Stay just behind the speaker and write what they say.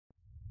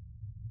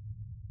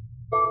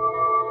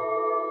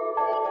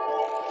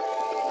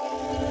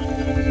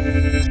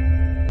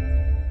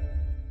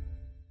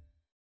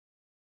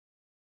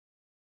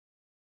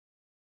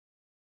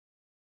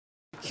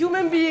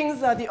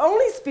humans are the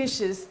only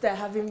species that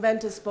have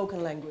invented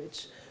spoken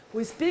language.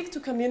 We speak to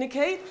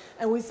communicate,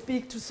 and we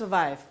speak to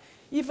survive.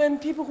 Even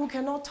people who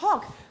cannot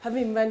talk have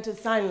invented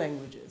sign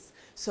languages.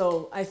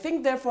 So I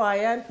think, therefore I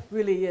am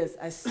really is,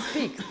 I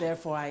speak,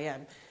 therefore I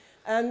am.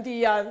 And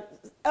the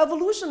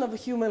evolution of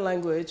human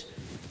language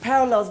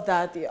parallels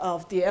that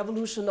of the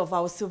evolution of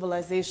our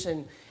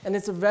civilization, and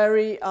it's a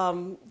very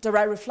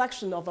direct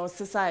reflection of our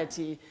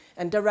society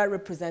and direct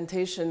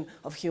representation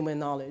of human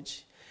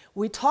knowledge.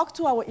 We talk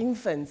to our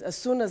infants as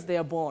soon as they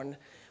are born.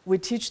 We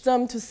teach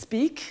them to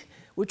speak.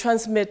 We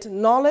transmit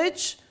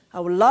knowledge,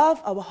 our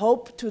love, our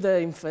hope to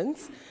the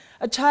infants.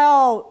 A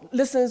child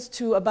listens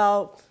to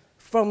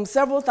from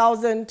several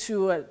thousand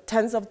to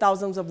tens of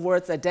thousands of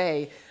words a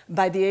day.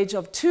 By the age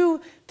of 2,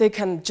 they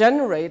can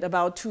generate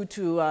about 200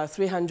 to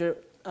 300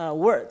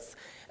 words.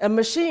 A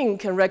machine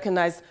can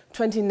recognize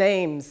 20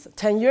 names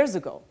 10 years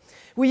ago.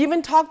 We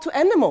even talk to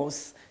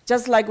animals,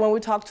 just like when we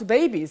talk to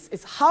babies.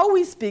 It's how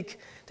we speak,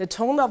 the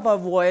tone of our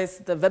voice,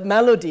 the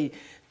melody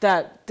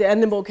that the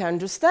animal can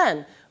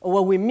understand, or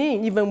what we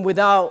mean, even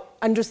without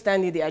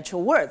understanding the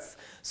actual words.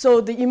 So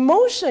the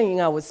emotion in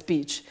our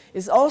speech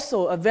is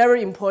also a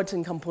very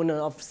important component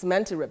of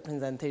semantic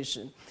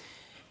representation.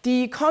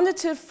 The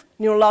cognitive,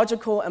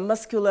 neurological, and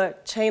muscular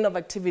chain of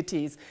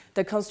activities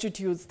that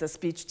constitutes the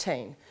speech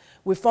chain.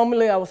 We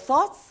formulate our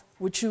thoughts,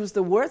 we choose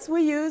the words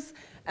we use,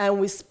 and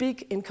we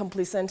speak in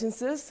complete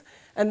sentences.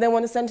 And then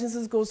when the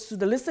sentences goes to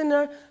the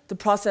listener, the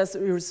process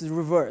is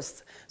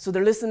reversed. So the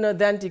listener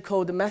then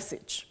decodes the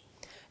message.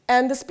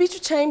 And the speech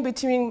chain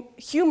between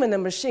human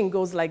and machine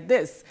goes like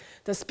this.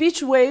 The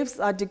speech waves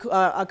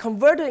are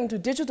converted into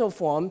digital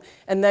form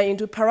and then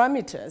into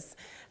parameters.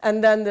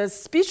 And then the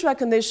speech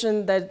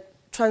recognition that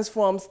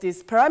transforms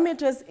these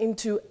parameters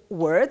into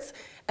words,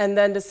 and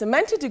then the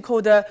semantic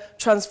decoder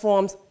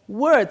transforms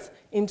words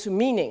into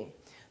meaning.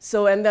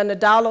 So, and then the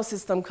dialogue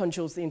system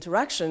controls the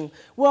interaction.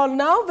 We're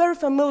now very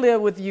familiar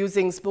with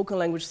using spoken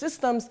language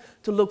systems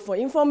to look for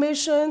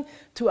information,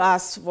 to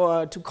ask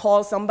for, to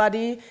call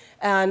somebody,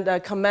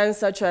 and commands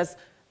such as,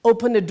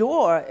 open the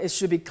door, it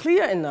should be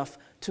clear enough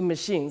to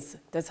machines.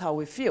 That's how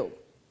we feel.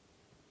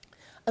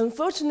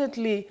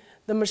 Unfortunately,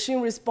 the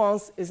machine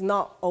response is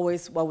not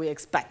always what we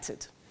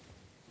expected.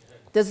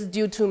 This is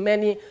due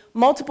to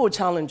multiple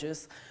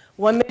challenges.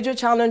 One major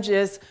challenge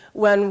is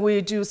when we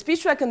do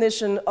speech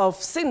recognition of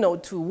signal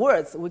to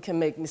words, we can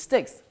make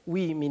mistakes.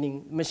 We,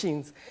 meaning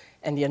machines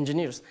and the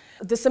engineers.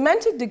 The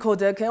semantic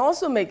decoder can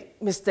also make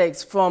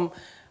mistakes from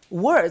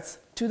words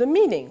to the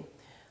meaning.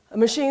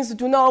 Machines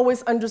do not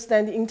always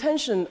understand the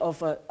intention of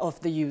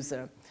the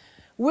user.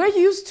 We're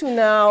used to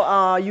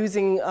now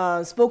using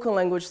spoken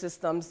language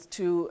systems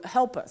to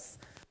help us.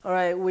 All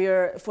right,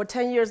 for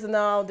 10 years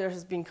now, there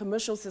has been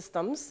commercial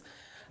systems.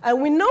 And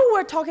we know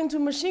we're talking to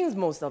machines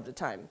most of the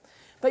time.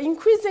 But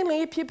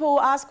increasingly, people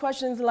ask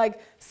questions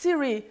like,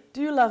 Siri,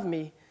 do you love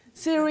me?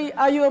 Siri,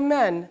 are you a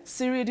man?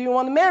 Siri, do you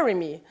want to marry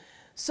me?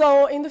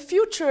 So in the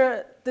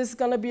future, there's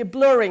going to be a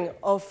blurring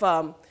of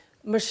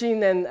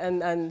machine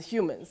and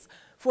humans.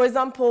 For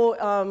example,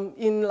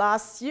 in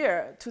last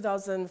year,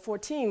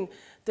 2014,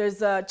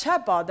 there's a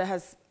chatbot that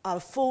has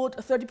fooled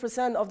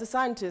 30% of the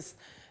scientists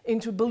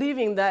into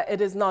believing that it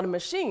is not a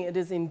machine. It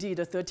is indeed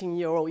a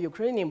 13-year-old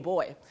Ukrainian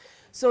boy.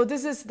 So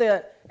this is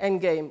the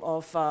end game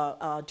of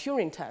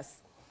Turing tests.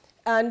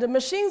 And the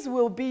machines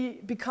will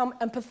become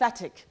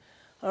empathetic.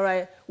 All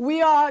right?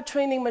 We are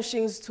training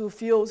machines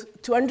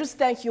to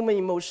understand human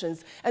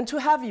emotions and to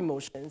have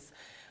emotions.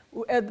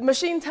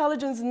 Machine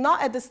intelligence is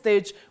not at the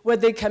stage where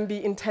they can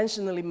be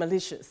intentionally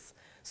malicious.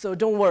 So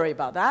don't worry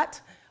about that.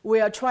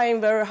 We are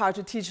trying very hard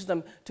to teach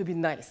them to be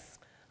nice.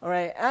 All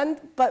right?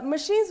 But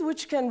machines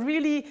which can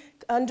really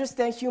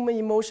understand human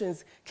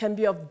emotions can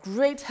be of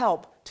great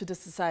help to the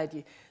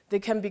society. They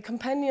can be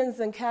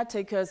companions and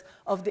caretakers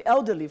of the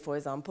elderly, for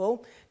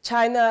example.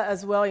 China,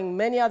 as well in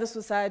many other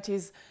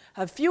societies,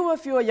 have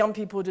fewer young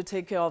people to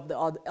take care of the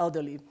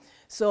elderly.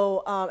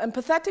 So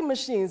empathetic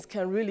machines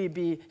can really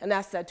be an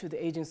asset to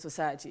the aging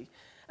society.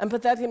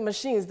 Empathetic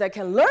machines that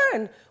can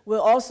learn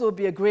will also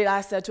be a great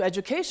asset to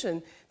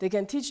education. They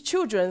can teach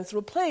children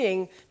through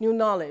playing new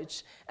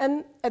knowledge.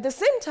 And at the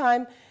same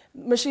time,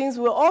 machines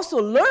will also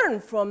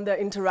learn from their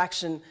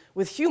interaction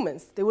with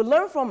humans. They will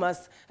learn from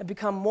us and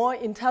become more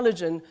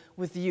intelligent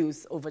with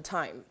use over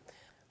time.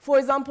 For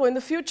example, in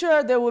the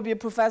future, there will be a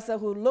professor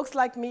who looks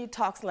like me,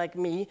 talks like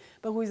me,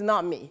 but who is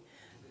not me.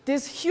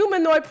 This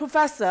humanoid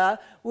professor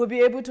will be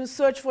able to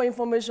search for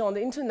information on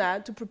the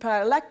internet to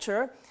prepare a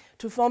lecture,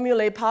 to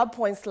formulate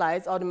PowerPoint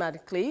slides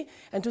automatically,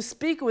 and to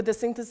speak with a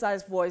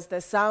synthesized voice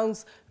that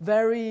sounds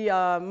very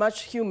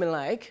much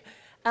human-like.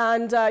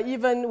 And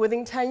even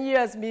within 10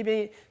 years,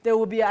 maybe there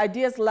will be an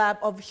ideas lab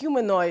of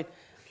humanoid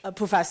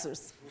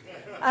professors.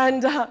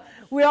 And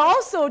we are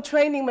also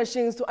training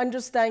machines to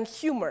understand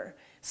humor,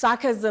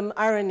 sarcasm,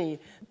 irony,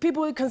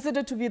 people we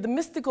consider to be the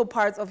mystical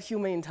parts of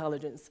human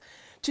intelligence.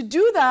 To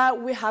do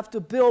that, we have to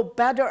build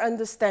better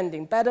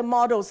understanding, better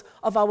models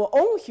of our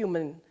own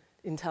human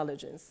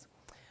intelligence.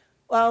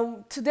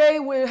 Today,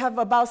 we have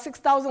about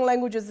 6,000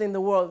 languages in the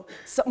world.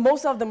 So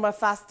most of them are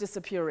fast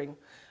disappearing.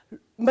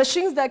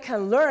 Machines that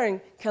can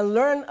learn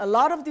a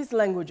lot of these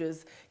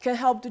languages, can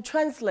help to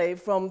translate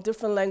from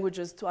different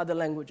languages to other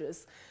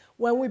languages.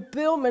 When we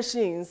build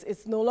machines,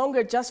 it's no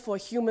longer just for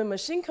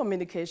human-machine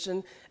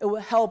communication, it will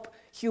help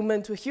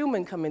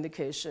human-to-human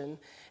communication.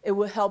 It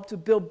will help to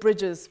build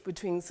bridges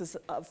between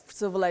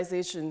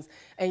civilizations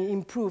and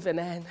improve and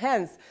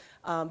enhance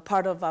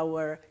part of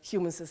our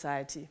human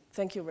society.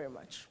 Thank you very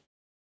much.